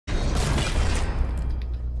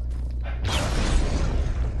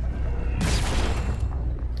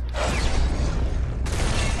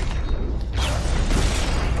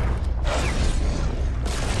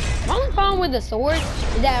with the sword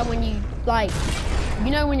is that when you, like,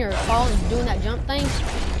 you know when you're falling, doing that jump thing,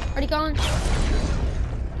 already Colin?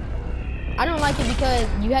 I don't like it because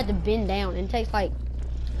you have to bend down and it takes like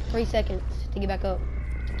 3 seconds to get back up.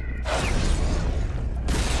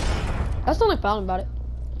 That's the only problem about it.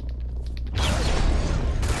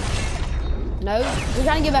 No, we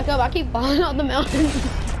gotta get back up. I keep falling off the mountain.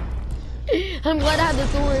 I'm glad I have the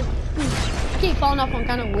sword. I keep falling off on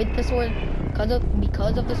kind of with the sword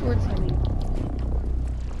because of the sword. So I mean.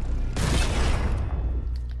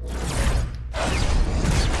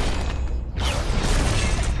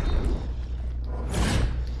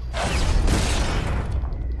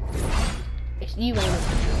 It's you, ain't it?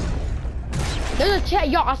 There's a chest,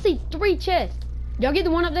 y'all. I see 3 chests. Y'all get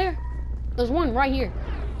the one up there? There's one right here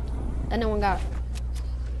that no one got.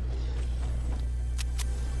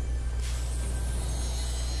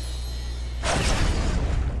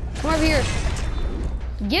 Come over here.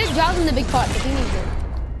 Get Jocelyn the big pot if he needs it.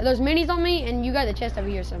 There's minis on me, and you got the chest over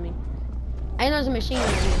here, so I mean. And there's a machine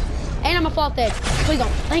over here. And I'm a fault dead. Please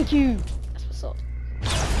don't. Thank you. That's what's up.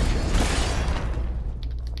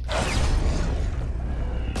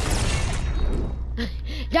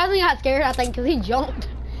 Jocelyn got scared, I think, because he jumped.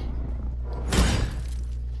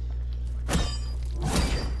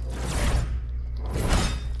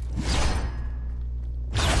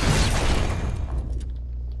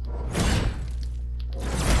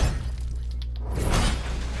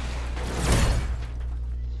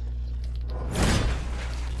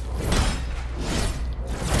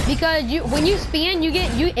 Because when you spin,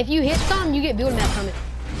 if you hit something, you get build mats from it.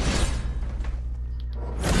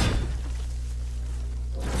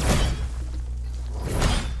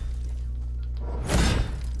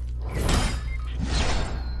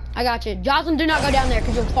 I got you. Jocelyn, do not go down there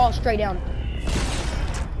because you'll fall straight down.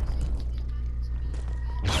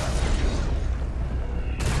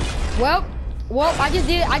 Well, I just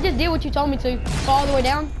did what you told me to. Fall all the way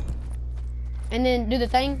down. And then do the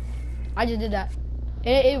thing. I just did that.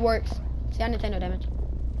 It works. See, I didn't take no damage.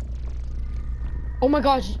 Oh my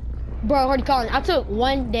gosh. Bro, already calling. I took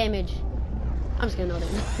 1 damage. I'm just gonna know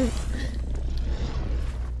that.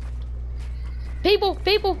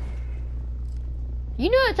 People. You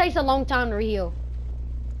know it takes a long time to re-heal.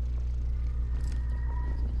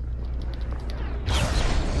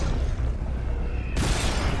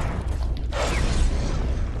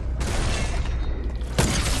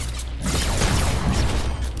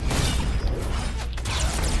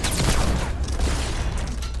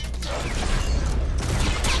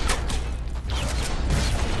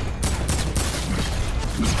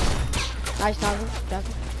 Nice, Jocelyn.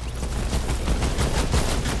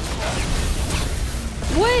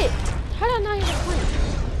 Wait! How did I not get a point?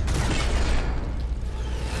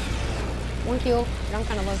 1 kill, but I'm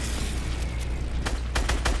kind of low.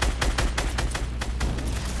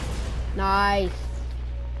 Nice.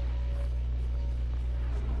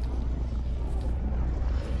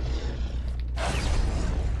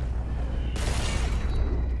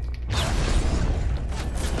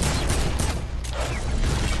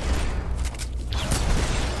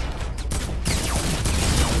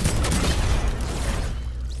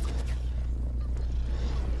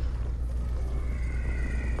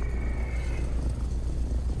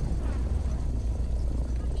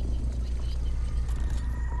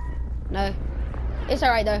 No. It's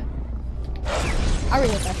alright though. I'll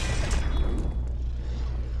read it though.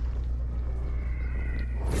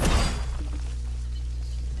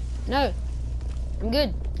 No. I'm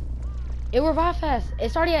good. It revived fast.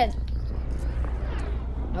 It's already at...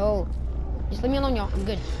 No. Just leave me alone, y'all. I'm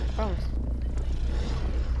good. I promise.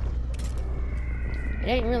 It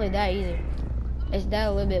ain't really that either. It's that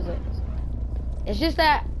a little bit, but... It's just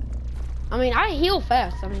that... I mean, I heal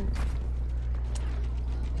fast. I mean...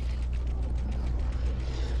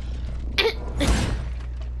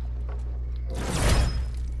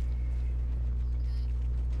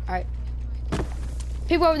 Alright.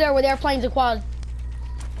 People over there with airplanes and quad.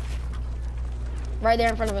 Right there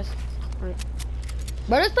in front of us. Alright.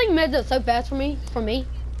 But this thing meds up so fast for me.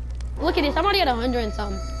 Look at this. I'm already at 100 and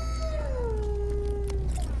something.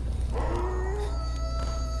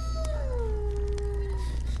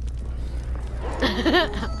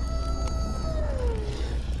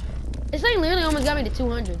 This thing literally almost got me to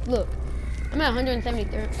 200. Look. I'm at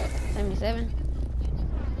 173, 77.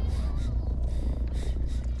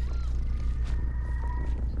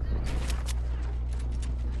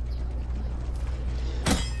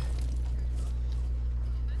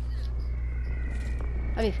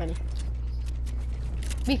 That'd be funny.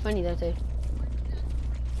 Be funny though too.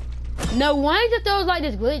 No, why if there was like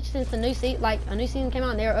this glitch since the new season, like a new season came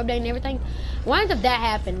out and they were updating everything? Why if that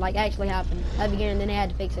happened, like actually happened at the beginning, then they had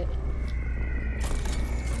to fix it?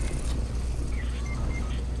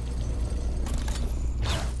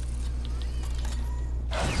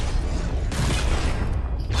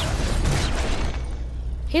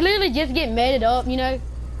 He literally just get meted up, you know,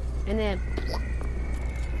 and then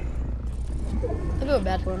I feel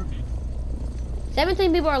bad for him.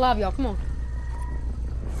 17 people are alive, y'all. Come on.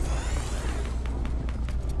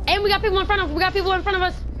 And we got people in front of us. We got people in front of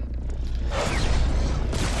us.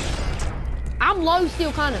 I'm low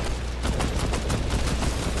still, kind of.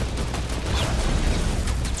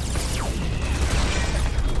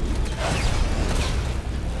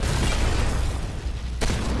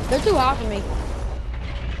 They're too high for me.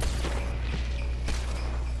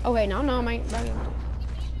 Okay, no, mate.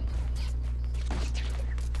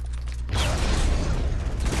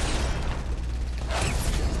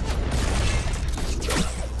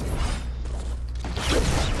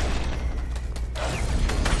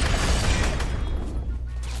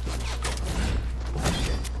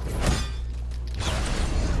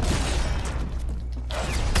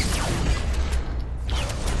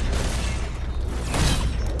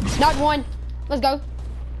 Not one. Let's go.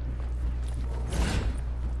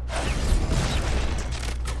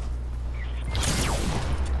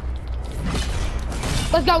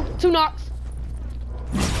 Let's go. 2 knocks.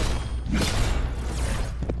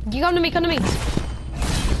 You come to me, come to me.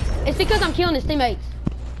 It's because I'm killing his teammates.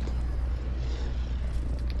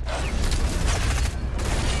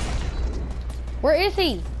 Where is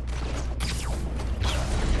he?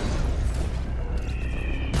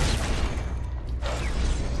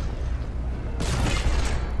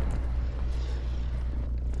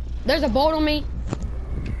 There's a bolt on me.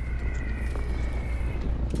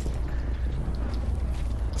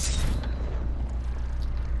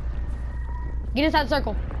 Get inside the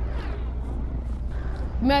circle.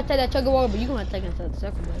 You might have to take that chug of water, but you're gonna have to take it inside the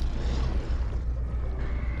circle,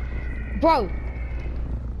 bro.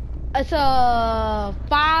 It's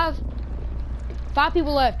five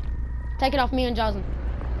people left. Take it off me and Jocelyn.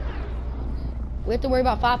 We have to worry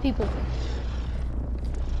about 5 people.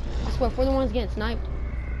 I swear, if we're the ones getting sniped.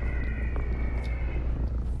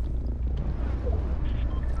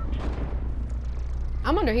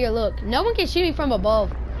 I'm under here, look. No one can shoot me from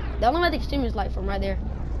above. The only way they can shoot me is like from right there.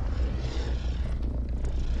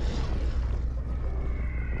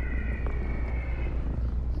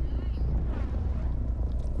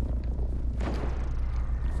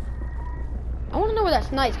 I want to know where that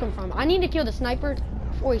snipe's come from. I need to kill the sniper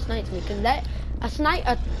before he snipes me, because a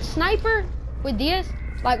sniper with this,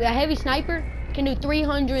 like a heavy sniper, can do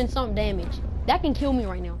 300 and something damage. That can kill me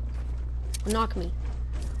right now, or knock me.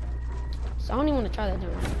 So I don't even want to try that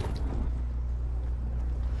down right now.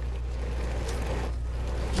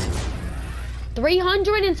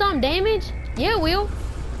 300 and something damage? Yeah, it will.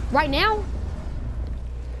 Right now.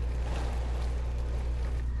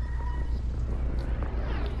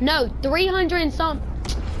 No, 300 and something.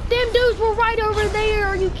 Them dudes were right over there.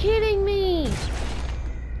 Are you kidding me?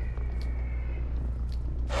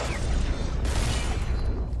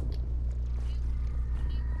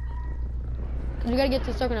 We gotta get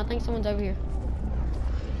to the circle. I think someone's over here.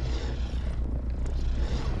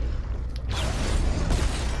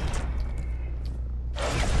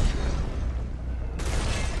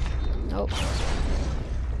 Nope.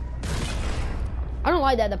 I don't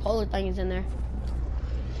like that the polar thing is in there.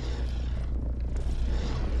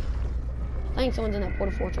 I think someone's in that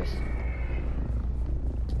porta fortress.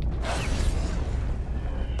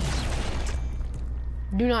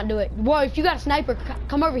 Do not do it. Whoa, if you got a sniper,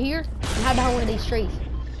 come over here and hide behind one of these trees.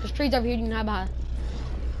 There's trees over here you can hide behind.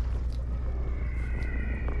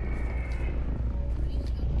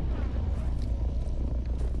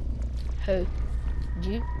 Who?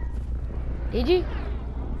 Did you? Did you?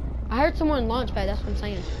 I heard someone launch pad, that's what I'm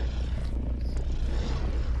saying.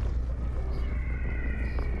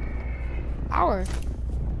 Our.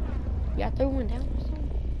 You got 31 down or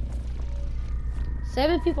something?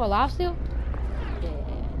 7 people alive still? Yeah,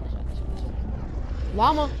 that's right, that's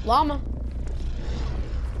right. Llama.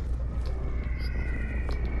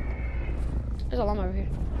 There's a llama over here.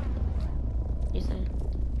 You saying?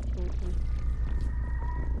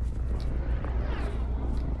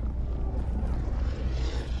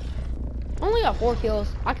 Only got 4 kills.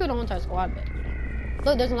 I killed a whole entire squad, but you know.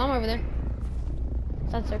 Look, there's a llama over there.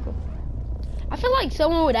 Inside the circle. I feel like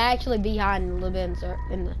someone would actually be hiding a little bit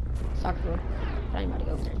in the soccer field. But I ain't about to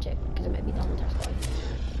go over there and check, because it might be the whole entire squad.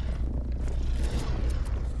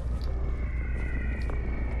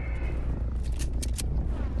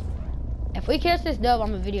 If we catch this dub,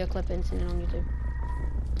 I'm a video clip it and send it on YouTube.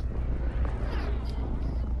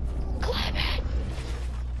 Clip it!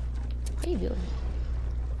 What are you doing?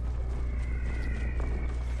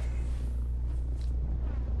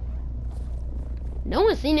 No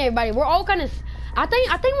one's seen everybody. We're all kind of, I think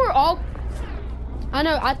we're all,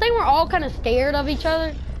 I think we're all kind of scared of each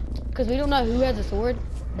other because we don't know who has a sword.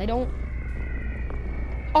 They don't.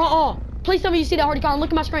 Please tell me you see that hardy column. Look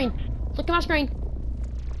at my screen. Look at my screen.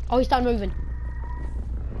 Oh, he stopped moving.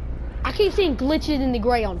 I keep seeing glitches in the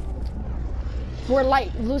ground. Where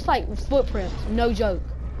like, looks like footprints. No joke.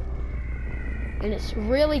 And it's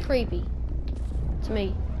really creepy to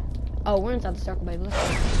me. Oh, we're inside the circle, baby. Let's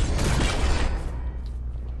go.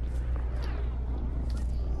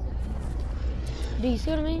 Do you see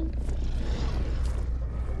what I mean?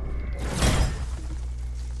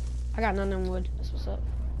 I got none of them wood. That's what's up.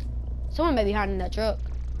 Someone may be hiding in that truck.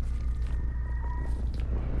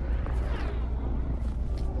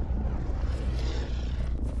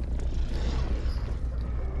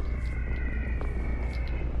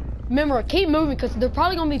 Remember, keep moving because there's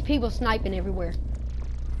probably gonna be people sniping everywhere.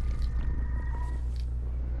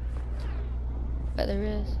 But there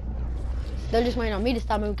is. They're just waiting on me to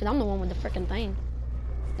stop moving because I'm the one with the freaking thing.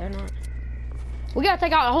 They're not. We gotta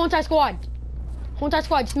take out a whole entire squad. Whole entire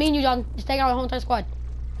squad. Just me and you, Jonathan. Just take out a whole entire squad.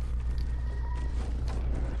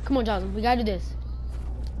 Come on, Jonathan. We gotta do this.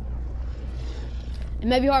 It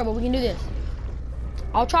may be hard, but we can do this.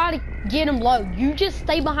 I'll try to get him low. You just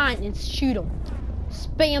stay behind and shoot him.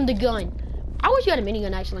 Spam the gun. I wish you had a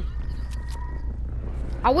minigun, actually.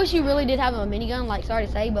 I wish you really did have a minigun, like, sorry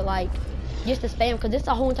to say, but, like, just to spam, because it's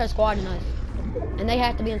a whole entire squad in us. And they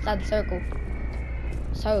have to be inside the circle.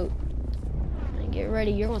 So, get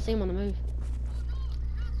ready. You're going to see them on the move.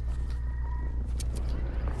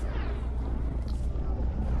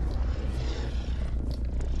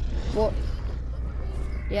 What?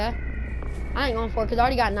 Yeah? I ain't going for it, because I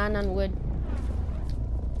already got 9 wood.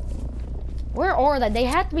 Where are they? They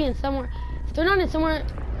have to be in somewhere. If they're not in somewhere,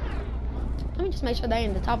 let me just make sure they're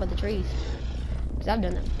in the top of the trees. Because I've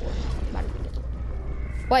done that before.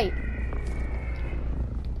 Wait.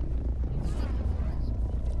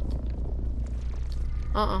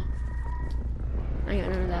 I ain't got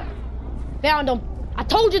none of that. Found them. I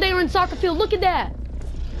told you they were in soccer field. Look at that.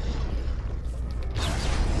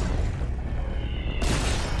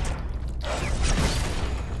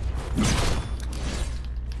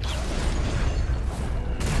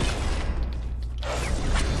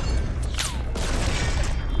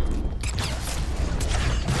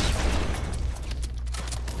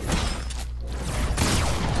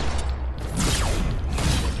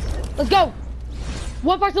 Let's go.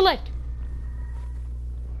 One person left.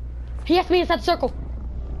 He has to be inside the circle.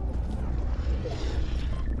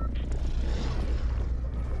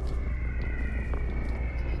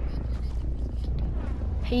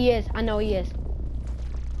 He is. I know he is.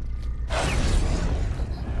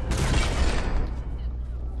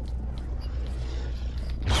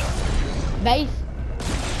 Base.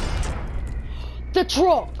 The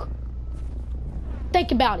truck.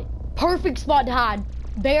 Think about it. Perfect spot to hide.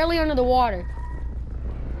 Barely under the water.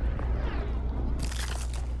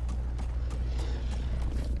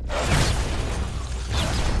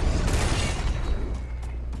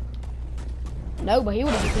 No, but he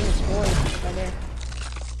would have just been destroyed right there.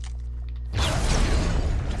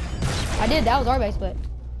 I did, that was our base, but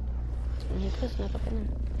he could have snuck up in there.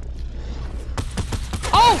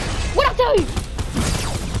 Oh! What'd I tell you?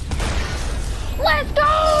 Let's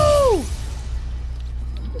go!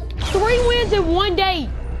 3 wins in 1 day.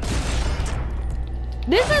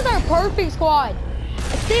 This is our perfect squad.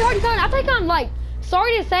 Steve Hardy, I think I'm like,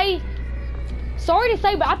 sorry to say,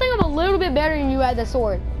 but I think I'm a little bit better than you at the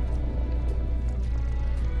sword.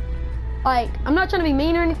 Like, I'm not trying to be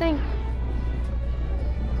mean or anything.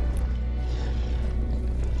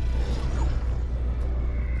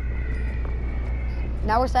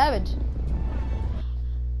 Now we're savage.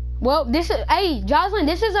 Well, this is, hey, Jocelyn,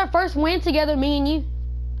 this is our first win together, me and you.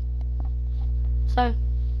 So,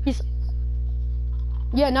 he's,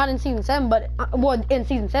 yeah, not in season 7, but, well, in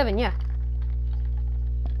season 7, yeah.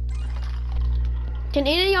 Can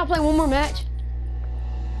any of y'all play one more match?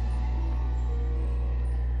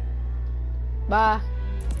 Bye.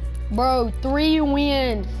 Bro, 3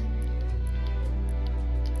 wins.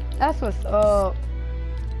 That's what's up.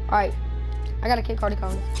 Alright. I gotta kick Hardy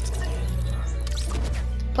Collins.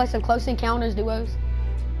 Play some close encounters duos.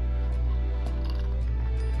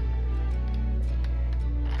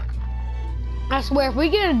 I swear, if we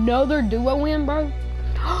get another duo win, bro.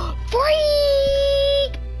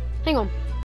 Freak! Hang on.